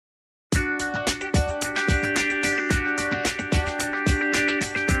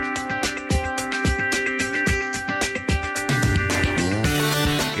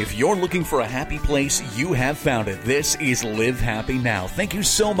you're looking for a happy place, you have found it. This is Live Happy Now. Thank you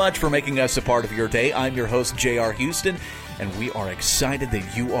so much for making us a part of your day. I'm your host, J.R. Houston, and we are excited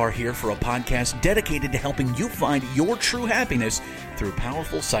that you are here for a podcast dedicated to helping you find your true happiness through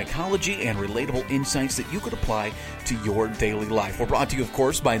powerful psychology and relatable insights that you could apply to your daily life. We're brought to you, of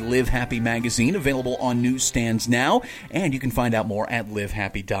course, by Live Happy Magazine, available on newsstands now, and you can find out more at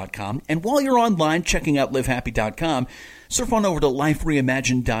livehappy.com. And while you're online checking out livehappy.com, surf on over to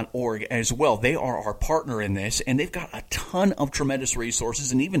lifereimagined.org as well. They are our partner in this, and they've got a ton of tremendous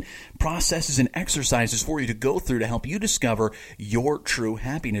resources and even processes and exercises for you to go through to help you discover your true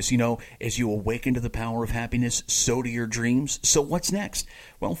happiness. You know, as you awaken to the power of happiness, so do your dreams. So what's next?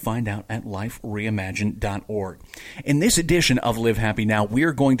 Well, find out at lifereimagined.org. In this edition of Live Happy Now, we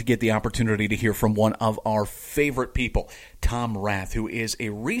are going to get the opportunity to hear from one of our favorite people, Tom Rath, who is a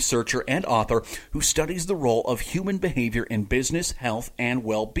researcher and author who studies the role of human behavior in business, health, and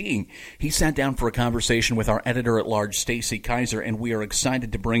well-being. He sat down for a conversation with our editor-at-large, Stacy Kaiser, and we are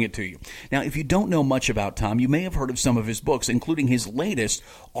excited to bring it to you. Now, if you don't know much about Tom, you may have heard of some of his books, including his latest,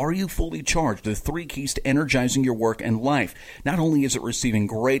 Are You Fully Charged? The 3 Keys to Energizing Your Work and Life. Not only is it receiving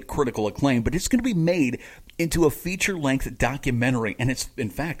great critical acclaim, but it's going to be made into a feature-length documentary, and it's, in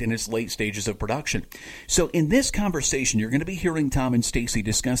fact, in its late stages of production. So in this conversation, you're going to be hearing Tom and Stacy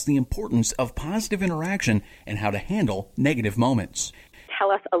discuss the importance of positive interaction and how to handle negative moments.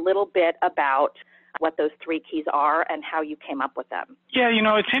 Tell us a little bit about what those 3 keys are and how you came up with them. Yeah, you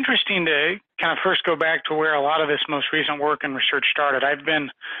know, it's interesting to kind of first go back to where a lot of this most recent work and research started. I've been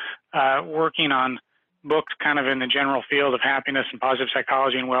working on books kind of in the general field of happiness and positive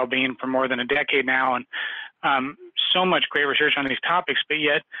psychology and well-being for more than a decade now, and so much great research on these topics. But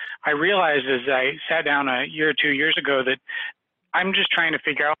yet I realized as I sat down a year or 2 years ago that I'm just trying to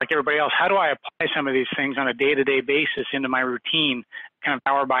figure out, like everybody else, how do I apply some of these things on a day-to-day basis into my routine, kind of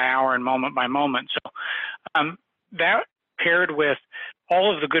hour by hour and moment by moment. So that paired with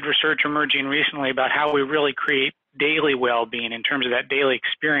all of the good research emerging recently about how we really create daily well-being in terms of that daily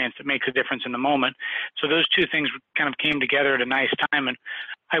experience that makes a difference in the moment. So those two things kind of came together at a nice time. And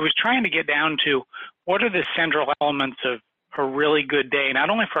I was trying to get down to what are the central elements of a really good day, not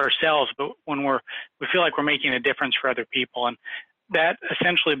only for ourselves, but when we feel like we're making a difference for other people. And that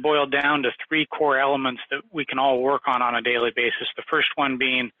essentially boiled down to 3 core elements that we can all work on a daily basis. The first one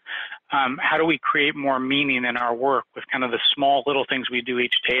being, how do we create more meaning in our work with kind of the small little things we do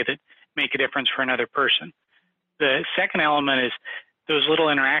each day that make a difference for another person? The second element is those little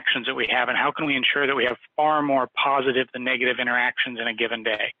interactions that we have, and how can we ensure that we have far more positive than negative interactions in a given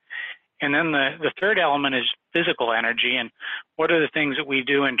day? And then the third element is physical energy, and what are the things that we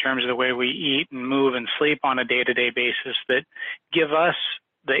do in terms of the way we eat and move and sleep on a day-to-day basis that give us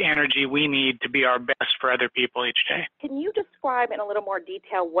the energy we need to be our best for other people each day. Can you describe in a little more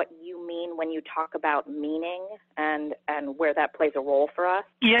detail what you mean when you talk about meaning and where that plays a role for us?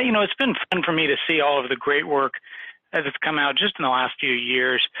 Yeah, you know, it's been fun for me to see all of the great work that's come out just in the last few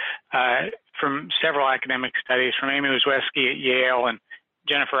years from several academic studies, from Amy Wozweski at Yale and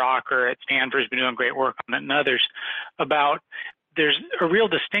Jennifer Ocker at Stanford has been doing great work on it, and others, about there's a real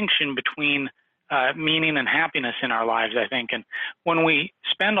distinction between meaning and happiness in our lives, I think. And when we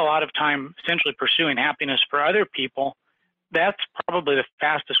spend a lot of time essentially pursuing happiness for other people, that's probably the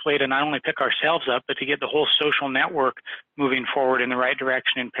fastest way to not only pick ourselves up, but to get the whole social network moving forward in the right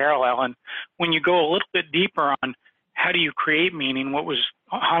direction in parallel. And when you go a little bit deeper on how do you create meaning, what was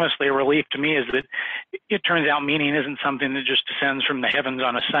honestly a relief to me is that it turns out meaning isn't something that just descends from the heavens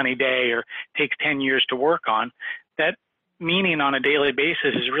on a sunny day or takes 10 years to work on. That meaning on a daily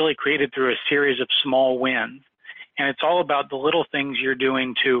basis is really created through a series of small wins. And it's all about the little things you're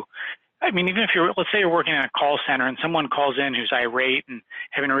doing to, I mean, even if let's say you're working in a call center and someone calls in who's irate and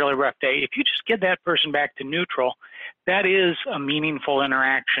having a really rough day, if you just get that person back to neutral, that is a meaningful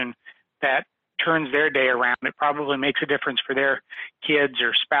interaction that turns their day around. It probably makes a difference for their kids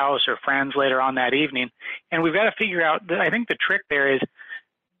or spouse or friends later on that evening. And we've got to figure out, I think the trick there is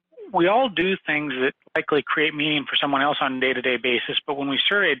we all do things that likely create meaning for someone else on a day-to-day basis, but when we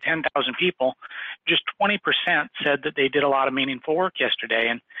surveyed 10,000 people, just 20% said that they did a lot of meaningful work yesterday.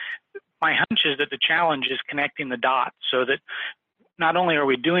 And my hunch is that the challenge is connecting the dots so that not only are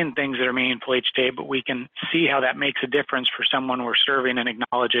we doing things that are meaningful each day, but we can see how that makes a difference for someone we're serving and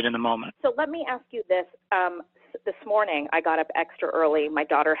acknowledge it in the moment. So let me ask you this. This morning, I got up extra early. My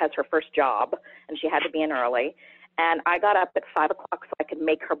daughter has her first job, and she had to be in early. And I got up at 5 o'clock so I could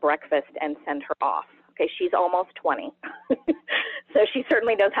make her breakfast and send her off. Okay, she's almost 20. So she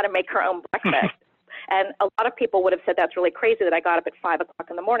certainly knows how to make her own breakfast. And a lot of people would have said that's really crazy that I got up at 5 o'clock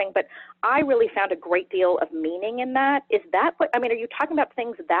in the morning, but I really found a great deal of meaning in that. Is that what, I mean, are you talking about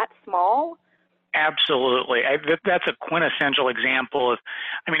things that small? Absolutely. That's a quintessential example of,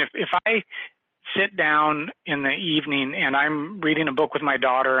 I mean, if I sit down in the evening and I'm reading a book with my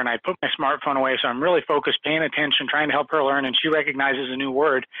daughter and I put my smartphone away, so I'm really focused, paying attention, trying to help her learn, and she recognizes a new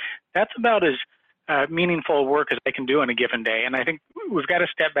word, that's about as meaningful work as I can do in a given day. And I think we've got to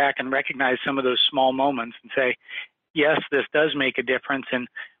step back and recognize some of those small moments and say, yes, this does make a difference. And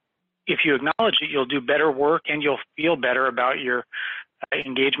if you acknowledge it, you'll do better work and you'll feel better about your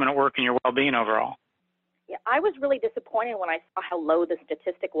engagement at work and your well-being overall. Yeah, I was really disappointed when I saw how low the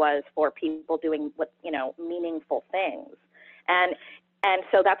statistic was for people doing meaningful things. And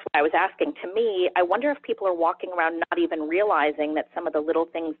so that's what I was asking. To me, I wonder if people are walking around not even realizing that some of the little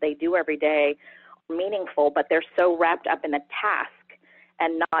things they do every day are meaningful, but they're so wrapped up in the task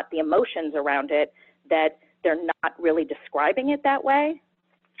and not the emotions around it that they're not really describing it that way.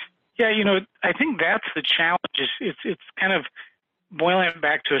 Yeah, I think that's the challenge. It's kind of boiling it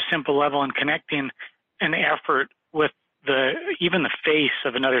back to a simple level and connecting an effort with even the face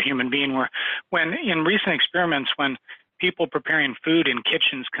of another human being, where when in recent experiments, when people preparing food in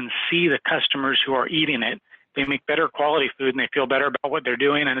kitchens can see the customers who are eating it, they make better quality food and they feel better about what they're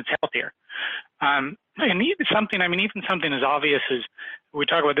doing, and it's healthier. And even something as obvious as, we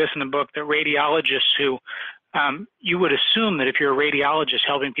talk about this in the book, that radiologists who, you would assume that if you're a radiologist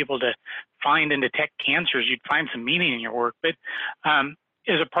helping people to find and detect cancers, you'd find some meaning in your work. But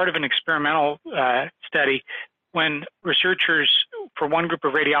as a part of an experimental study, when researchers, for one group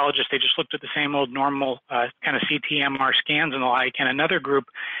of radiologists, they just looked at the same old normal kind of CT, MR scans and the like, and another group,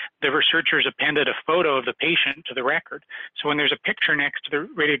 the researchers appended a photo of the patient to the record. So when there's a picture next to the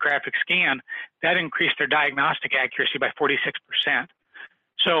radiographic scan, that increased their diagnostic accuracy by 46%.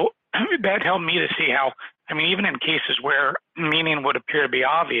 So that helped me to see how, even in cases where meaning would appear to be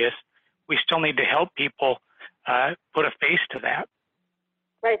obvious, we still need to help people put a face to that.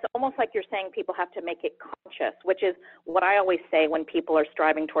 Right. It's almost like you're saying people have to make it conscious, which is what I always say when people are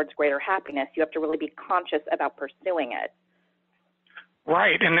striving towards greater happiness. You have to really be conscious about pursuing it.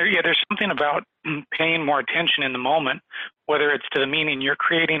 Right. And there's something about paying more attention in the moment, whether it's to the meaning you're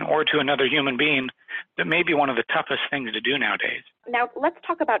creating or to another human being, that may be one of the toughest things to do nowadays. Now, let's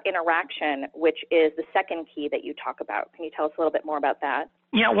talk about interaction, which is the second key that you talk about. Can you tell us a little bit more about that?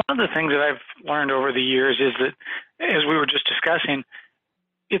 Yeah, one of the things that I've learned over the years is that, as we were just discussing,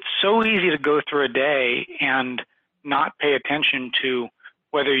 it's so easy to go through a day and not pay attention to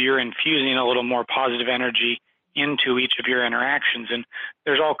whether you're infusing a little more positive energy into each of your interactions. And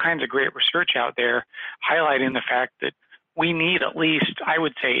there's all kinds of great research out there highlighting the fact that we need at least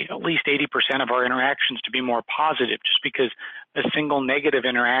 80% of our interactions to be more positive, just because a single negative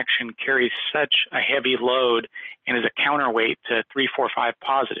interaction carries such a heavy load and is a counterweight to 3, 4, 5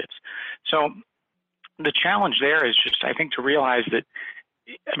 positives. So the challenge there is just, I think, to realize that,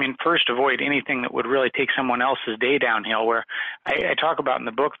 first, avoid anything that would really take someone else's day downhill. Where I talk about in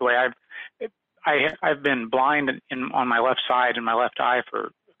the book the way I've been blind on my left side and my left eye for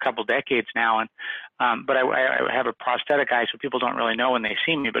a couple decades now, and but I have a prosthetic eye, so people don't really know when they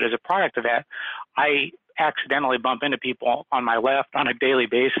see me. But as a product of that, I accidentally bump into people on my left on a daily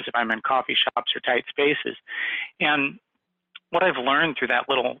basis if I'm in coffee shops or tight spaces. And what I've learned through that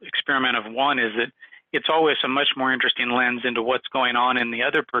little experiment of one is that it's always a much more interesting lens into what's going on in the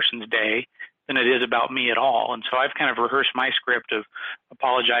other person's day than it is about me at all. And so I've kind of rehearsed my script of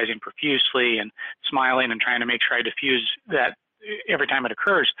apologizing profusely and smiling and trying to make sure I diffuse that every time it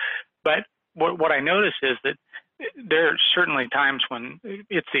occurs. But what I notice is that there are certainly times when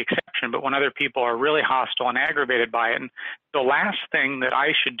it's the exception, but when other people are really hostile and aggravated by it. And the last thing that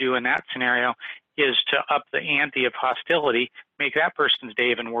I should do in that scenario is to up the ante of hostility, make that person's day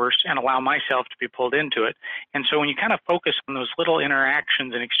even worse, and allow myself to be pulled into it. And so when you kind of focus on those little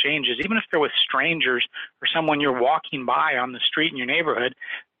interactions and exchanges, even if they're with strangers or someone you're walking by on the street in your neighborhood,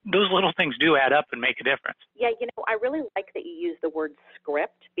 those little things do add up and make a difference. Yeah, I really like that you use the word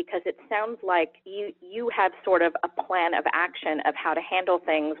script, because it sounds like you have sort of a plan of action of how to handle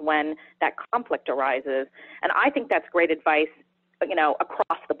things when that conflict arises. And I think that's great advice,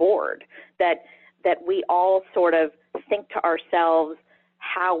 across the board, that we all sort of think to ourselves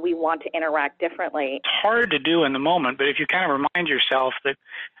how we want to interact differently. It's hard to do in the moment, but if you kind of remind yourself that,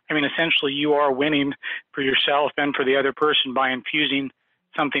 essentially you are winning for yourself and for the other person by infusing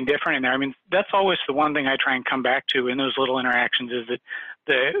something different in there. That's always the one thing I try and come back to in those little interactions, is that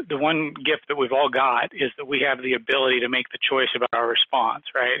the one gift that we've all got is that we have the ability to make the choice about our response,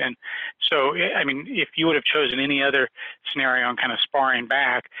 right? And so, I mean, if you would have chosen any other scenario and kind of sparring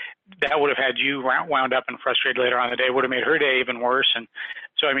back, that would have had you wound up and frustrated later on in the day, would have made her day even worse. And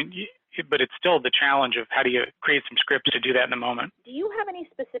so, I mean, but it's still the challenge of how do you create some scripts to do that in the moment. Do you have any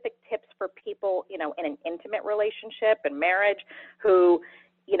specific tips for people, you know, in an intimate relationship and marriage who,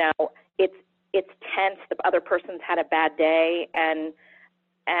 you know, it's tense, the other person's had a bad day, and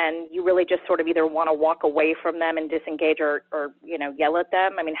you really just sort of either want to walk away from them and disengage or you know, yell at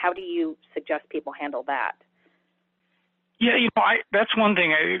them? I mean, how do you suggest people handle that? Yeah, you know, that's one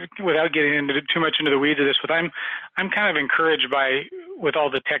thing. Without getting into too much into the weeds of this, but I'm kind of encouraged by, with all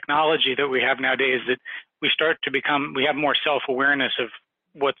the technology that we have nowadays, that we have more self-awareness of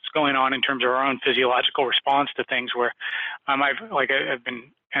what's going on in terms of our own physiological response to things. Where I've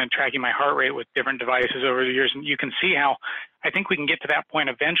been kind of tracking my heart rate with different devices over the years, and you can see how I think we can get to that point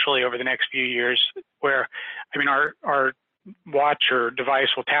eventually over the next few years, where, I mean, our watch or device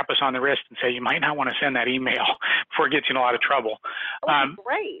will tap us on the wrist and say, you might not want to send that email before it gets you in a lot of trouble.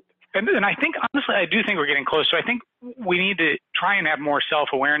 Great. And I think, honestly, I do think we're getting close. So I think we need to try and have more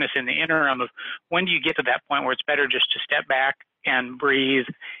self-awareness in the interim of when do you get to that point where it's better just to step back and breathe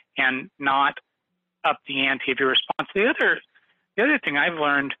and not up the ante of your response. The other thing I've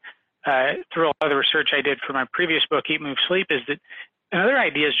learned through a lot of the research I did for my previous book, Eat, Move, Sleep, is that another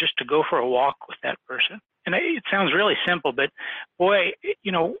idea is just to go for a walk with that person. And it sounds really simple, but boy,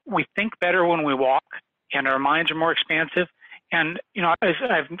 you know, we think better when we walk and our minds are more expansive. And, you know,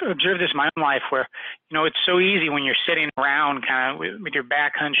 I've observed this in my own life where, you know, it's so easy when you're sitting around kind of with your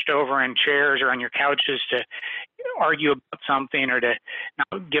back hunched over in chairs or on your couches to argue about something or to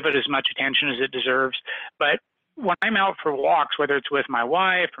not give it as much attention as it deserves. But when I'm out for walks, whether it's with my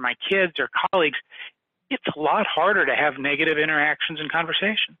wife or my kids or colleagues, it's a lot harder to have negative interactions and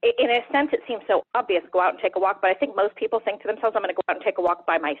conversation. In a sense, it seems so obvious, go out and take a walk, but I think most people think to themselves, I'm going to go out and take a walk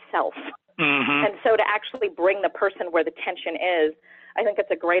by myself. Mm-hmm. And so to actually bring the person where the tension is, I think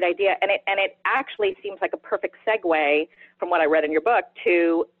it's a great idea. And it actually seems like a perfect segue from what I read in your book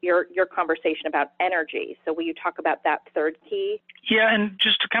to your conversation about energy. So will you talk about that third key? Yeah, and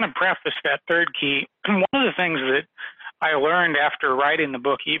just to kind of preface that third key, one of the things that I learned after writing the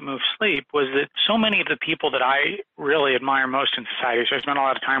book, Eat, Move, Sleep, was that so many of the people that I really admire most in society, so I spent a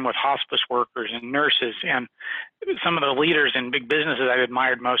lot of time with hospice workers and nurses and some of the leaders in big businesses I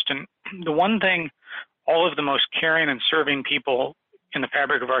admired most. And the one thing all of the most caring and serving people in the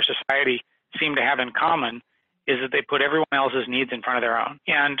fabric of our society seem to have in common is that they put everyone else's needs in front of their own.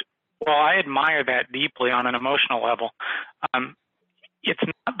 And while I admire that deeply on an emotional level, it's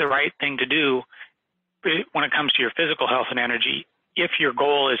not the right thing to do when it comes to your physical health and energy if your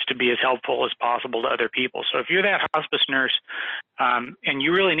goal is to be as helpful as possible to other people. So if you're that hospice nurse and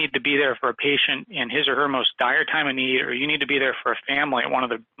you really need to be there for a patient in his or her most dire time of need, or you need to be there for a family at one of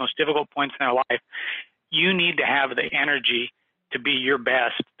the most difficult points in their life, you need to have the energy to be your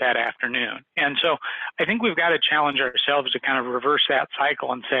best that afternoon. And so I think we've got to challenge ourselves to kind of reverse that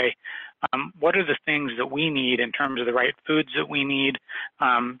cycle and say, what are the things that we need in terms of the right foods that we need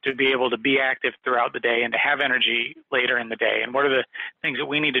to be able to be active throughout the day and to have energy later in the day? And what are the things that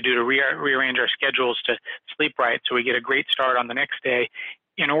we need to do to rearrange our schedules to sleep right so we get a great start on the next day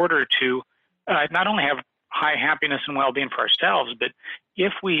in order to not only have high happiness and well-being for ourselves, but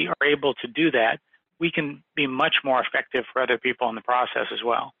if we are able to do that, we can be much more effective for other people in the process as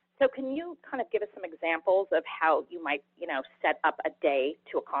well. So can you kind of give us some examples of how you might, you know, set up a day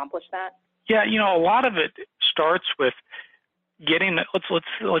to accomplish that? Yeah, you know, a lot of it starts with getting,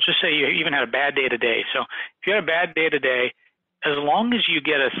 let's just say you even had a bad day today. So if you had a bad day today, as long as you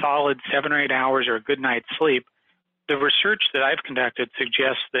get a solid 7 or 8 hours or a good night's sleep, the research that I've conducted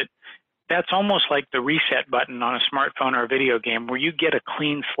suggests that that's almost like the reset button on a smartphone or a video game where you get a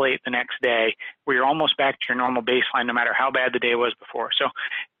clean slate the next day where you're almost back to your normal baseline no matter how bad the day was before. So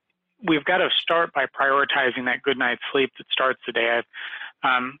we've got to start by prioritizing that good night's sleep that starts the day.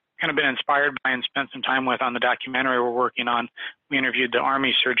 I've kind of been inspired by and spent some time with on the documentary we're working on. We interviewed the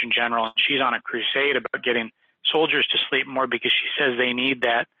Army Surgeon General, and she's on a crusade about getting soldiers to sleep more because she says they need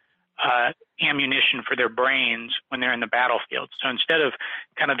that ammunition for their brains when they're in the battlefield. So instead of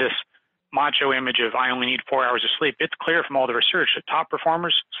kind of this macho image of I only need 4 hours of sleep, it's clear from all the research that top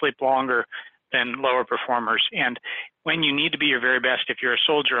performers sleep longer than lower performers. And when you need to be your very best, if you're a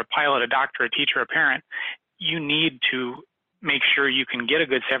soldier, a pilot, a doctor, a teacher, a parent, you need to make sure you can get a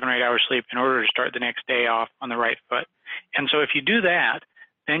good 7 or 8 hours sleep in order to start the next day off on the right foot. And so if you do that,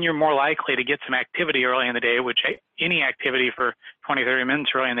 then you're more likely to get some activity early in the day, which any activity for 20, 30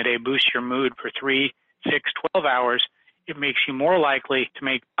 minutes early in the day boosts your mood for 3, 6, 12 hours. it makes you more likely to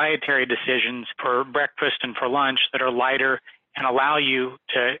make dietary decisions for breakfast and for lunch that are lighter and allow you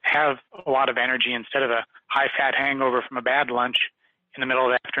to have a lot of energy instead of a high-fat hangover from a bad lunch in the middle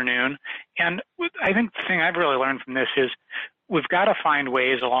of the afternoon. And I think the thing I've really learned from this is we've got to find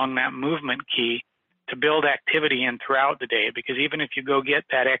ways along that movement key to build activity in throughout the day, because even if you go get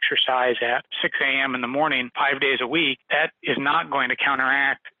that exercise at 6 a.m. in the morning, 5 days a week, that is not going to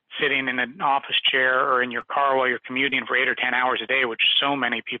counteract sitting in an office chair or in your car while you're commuting for 8 or 10 hours a day, which so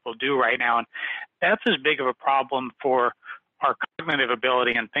many people do right now. And that's as big of a problem for our cognitive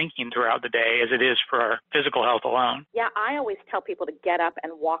ability and thinking throughout the day as it is for our physical health alone. Yeah, I always tell people to get up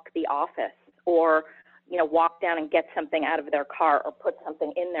and walk the office, or, walk down and get something out of their car or put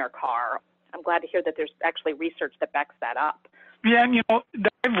something in their car. I'm glad to hear that there's actually research that backs that up. Yeah, and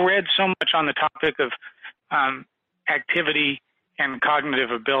I've read so much on the topic of activity and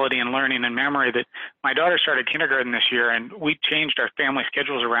cognitive ability and learning and memory that my daughter started kindergarten this year, and we changed our family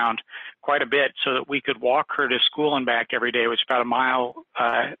schedules around quite a bit so that we could walk her to school and back every day, which is about a mile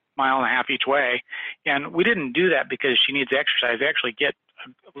and a half each way. And we didn't do that because she needs exercise. They actually get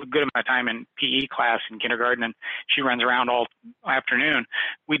a good amount of time in PE class in kindergarten, and she runs around all afternoon.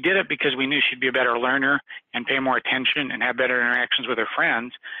 We did it because we knew she'd be a better learner and pay more attention and have better interactions with her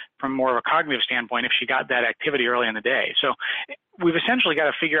friends from more of a cognitive standpoint if she got that activity early in the day. So we've essentially got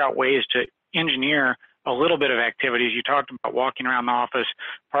to figure out ways to engineer a little bit of activities. You talked about walking around the office,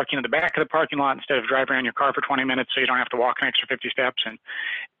 parking in the back of the parking lot instead of driving around your car for 20 minutes so you don't have to walk an extra 50 steps, and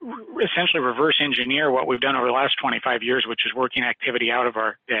essentially reverse engineer what we've done over the last 25 years, which is working activity out of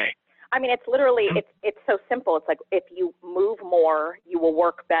our day. I mean, it's literally, it's so simple. It's like if you move more, you will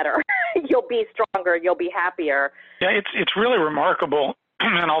work better. You'll be stronger. You'll be happier. Yeah, it's really remarkable.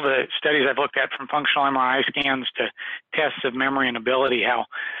 And all the studies I've looked at, from functional MRI scans to tests of memory and ability, how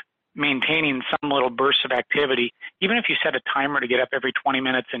maintaining some little bursts of activity, even if you set a timer to get up every 20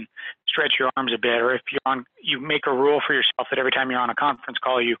 minutes and stretch your arms a bit, or if you make a rule for yourself that every time you're on a conference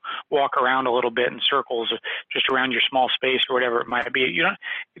call, you walk around a little bit in circles just around your small space or whatever it might be.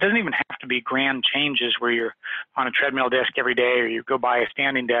 It doesn't even have to be grand changes where you're on a treadmill desk every day or you go by a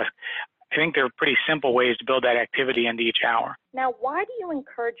standing desk. I think there are pretty simple ways to build that activity into each hour. Now, why do you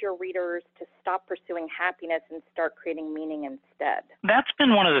encourage your readers to stop pursuing happiness and start creating meaning instead? That's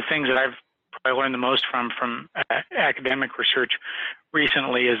been one of the things that I've probably learned the most from academic research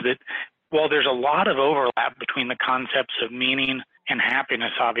recently, is that while there's a lot of overlap between the concepts of meaning and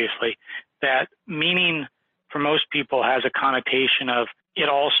happiness, obviously, that meaning for most people has a connotation of it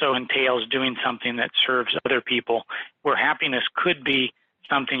also entails doing something that serves other people, where happiness could be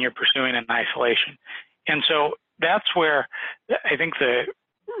something you're pursuing in isolation. And so that's where I think the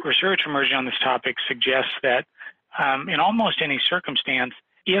research emerging on this topic suggests that in almost any circumstance,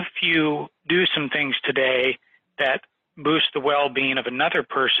 if you do some things today that boost the well-being of another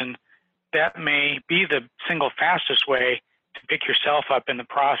person, that may be the single fastest way to pick yourself up in the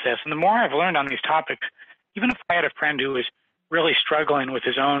process. And the more I've learned on these topics, even if I had a friend who was really struggling with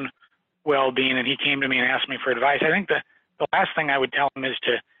his own well-being and he came to me and asked me for advice, I think the last thing I would tell him is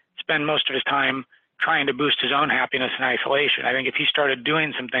to spend most of his time trying to boost his own happiness in isolation. I think if he started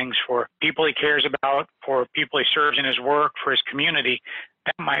doing some things for people he cares about, for people he serves in his work, for his community,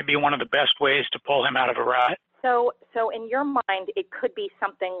 that might be one of the best ways to pull him out of a rut. So in your mind, it could be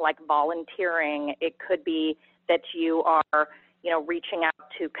something like volunteering. It could be that you are, reaching out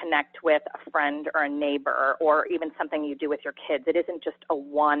to connect with a friend or a neighbor, or even something you do with your kids. It isn't just a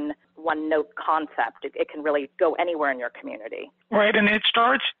one-note concept. It can really go anywhere in your community. Right, and it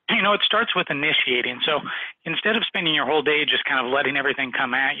starts with initiating. So instead of spending your whole day just kind of letting everything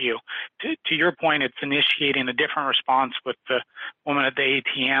come at you, to your point, it's initiating a different response with the woman at the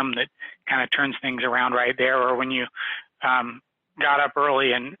ATM that kind of turns things around right there, or when you got up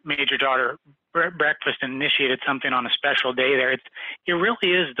early and made your daughter breakfast and initiated something on a special day there. It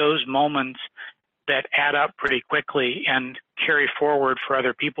really is those moments that add up pretty quickly and carry forward for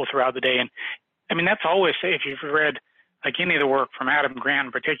other people throughout the day. And I mean, that's always, if you've read like any of the work from Adam Grant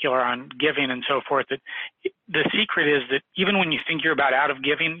in particular on giving and so forth, that the secret is that even when you think you're about out of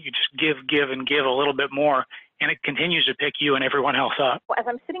giving, you just give and give a little bit more, and it continues to pick you and everyone else up. As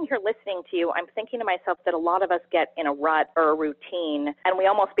I'm sitting here listening to you, I'm thinking to myself that a lot of us get in a rut or a routine, and we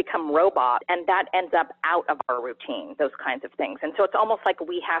almost become robots, and that ends up out of our routine, those kinds of things. And so it's almost like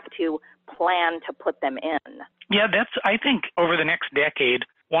we have to plan to put them in. Yeah, I think over the next decade,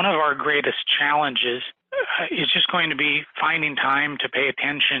 one of our greatest challenges is just going to be finding time to pay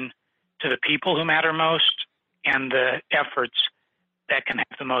attention to the people who matter most and the efforts that can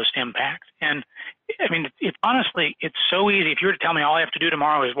have the most impact. And I mean, it's so easy. If you were to tell me all I have to do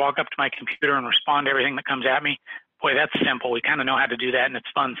tomorrow is walk up to my computer and respond to everything that comes at me, boy, that's simple. We kind of know how to do that, and it's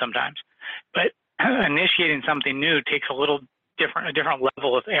fun sometimes. But initiating something new takes a different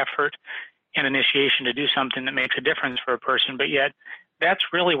level of effort and initiation to do something that makes a difference for a person. But yet, that's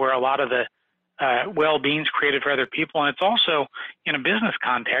really where a lot of the well-being's created for other people. And it's also, in a business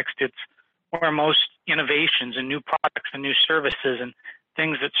context, it's where most innovations and new products and new services and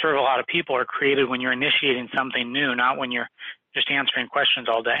things that serve a lot of people are created when you're initiating something new, not when you're just answering questions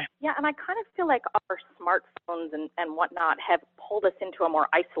all day. Yeah, and I kind of feel like our smartphones and whatnot have pulled us into a more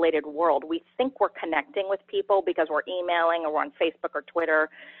isolated world. We think we're connecting with people because we're emailing or we're on Facebook or Twitter,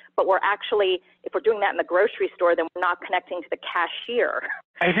 but we're actually, if we're doing that in the grocery store, then we're not connecting to the cashier.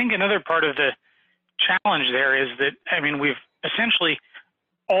 I think another part of the challenge there is that, we've essentially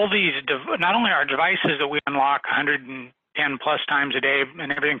all these, not only our devices that we unlock 110 plus times a day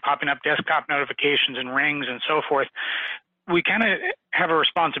and everything popping up, desktop notifications and rings and so forth, we kind of have a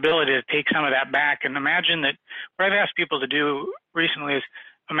responsibility to take some of that back. And imagine that what I've asked people to do recently is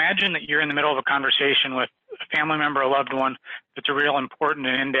imagine that you're in the middle of a conversation with a family member, a loved one, that's a real important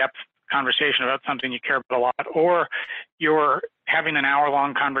and in-depth conversation about something you care about a lot, or you're having an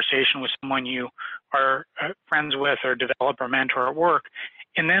hour-long conversation with someone you are friends with or develop or mentor at work,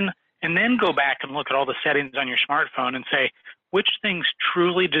 and then go back and look at all the settings on your smartphone and say, which things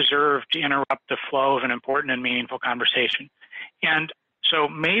truly deserve to interrupt the flow of an important and meaningful conversation. And so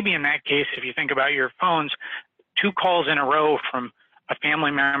maybe in that case, if you think about your phones, 2 calls in a row from a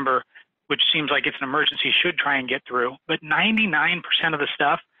family member, which seems like it's an emergency, should try and get through. But 99% of the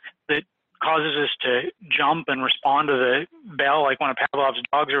stuff that causes us to jump and respond to the bell like one of Pavlov's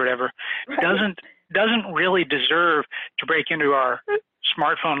dogs or whatever doesn't really deserve to break into our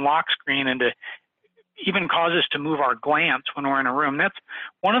smartphone lock screen and to even cause us to move our glance when we're in a room. That's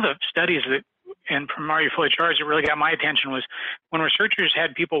one of the studies that, and from Are You Fully Charged, that really got my attention was when researchers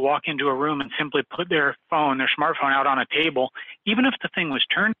had people walk into a room and simply put their smartphone out on a table, even if the thing was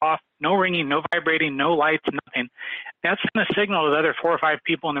turned off, no ringing, no vibrating, no lights, nothing, that sent a signal to the other 4 or 5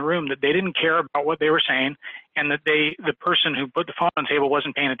 people in the room that they didn't care about what they were saying and that the person who put the phone on the table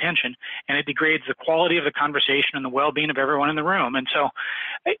wasn't paying attention. And it degrades the quality of the conversation and the well-being of everyone in the room. And so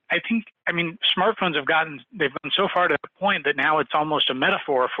I think, smartphones they've gone so far to the point that now it's almost a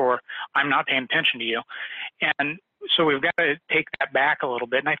metaphor for I'm not paying attention to you. And so we've got to take that back a little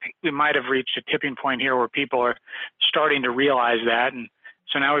bit. And I think we might have reached a tipping point here where people are starting to realize that. And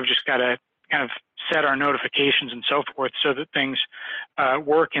so now we've just got to kind of set our notifications and so forth so that things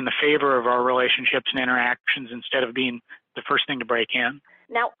work in the favor of our relationships and interactions instead of being the first thing to break in.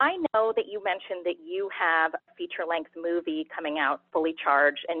 Now, I know that you mentioned that you have a feature-length movie coming out, Fully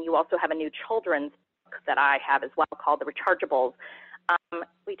Charged, and you also have a new children's book that I have as well called The Rechargeables. Will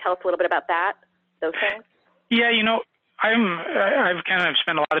you tell us a little bit about those things? Yeah, I've kind of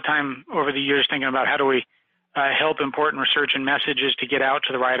spent a lot of time over the years thinking about how do we help important research and messages to get out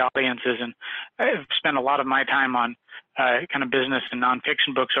to the right audiences. And I've spent a lot of my time on kind of business and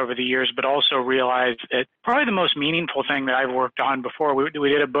nonfiction books over the years, but also realized that probably the most meaningful thing that I've worked on before, we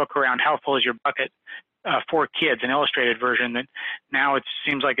did a book around How Full Is Your Bucket for kids, an illustrated version that now it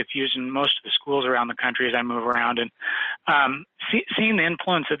seems like it's used in most of the schools around the country as I move around. And seeing the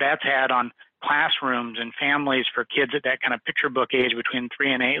influence that that's had on classrooms and families for kids at that kind of picture book age between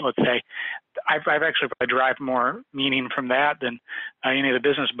 3 and 8, let's say, I've actually probably derived more meaning from that than any of the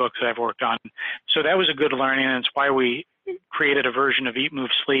business books that I've worked on. So that was a good learning, and it's why we created a version of Eat, Move,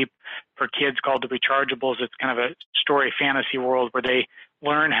 Sleep for kids called The Rechargeables. It's kind of a story fantasy world where they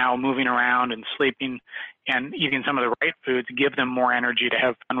learn how moving around and sleeping and eating some of the right foods give them more energy to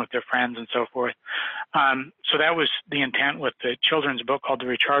have fun with their friends and so forth. So that was the intent with the children's book called The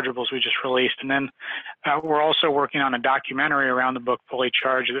Rechargeables we just released. And then we're also working on a documentary around the book Fully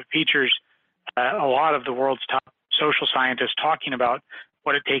Charged that features a lot of the world's top social scientists talking about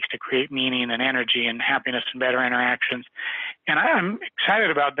what it takes to create meaning and energy and happiness and better interactions. And I'm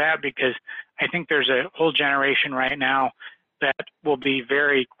excited about that because I think there's a whole generation right now that will be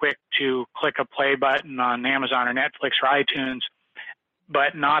very quick to click a play button on Amazon or Netflix or iTunes,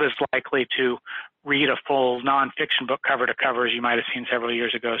 but not as likely to read a full nonfiction book cover to cover as you might have seen several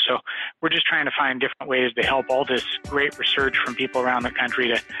years ago. So we're just trying to find different ways to help all this great research from people around the country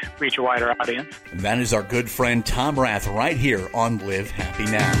to reach a wider audience. And that is our good friend Tom Rath right here on Live Happy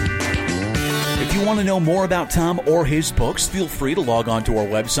Now. If you want to know more about Tom or his books, feel free to log on to our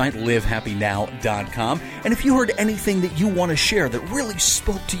website, livehappynow.com. And if you heard anything that you want to share that really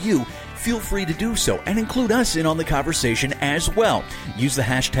spoke to you, feel free to do so and include us in on the conversation as well. Use the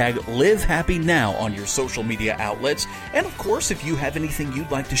hashtag LiveHappyNow on your social media outlets. And of course, if you have anything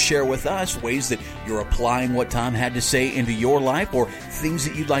you'd like to share with us, ways that you're applying what Tom had to say into your life or things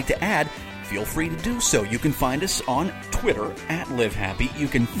that you'd like to add, feel free to do so. You can find us on Twitter at LiveHappy. You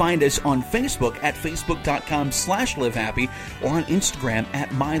can find us on Facebook at facebook.com/LiveHappy or on Instagram at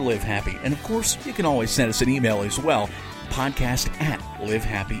MyLiveHappy. And of course, you can always send us an email as well,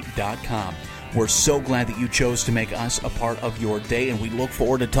 podcast@livehappy.com. We're so glad that you chose to make us a part of your day, and we look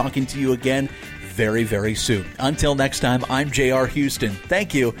forward to talking to you again very, very soon. Until next time, I'm J.R. Houston.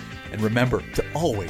 Thank you, and remember to always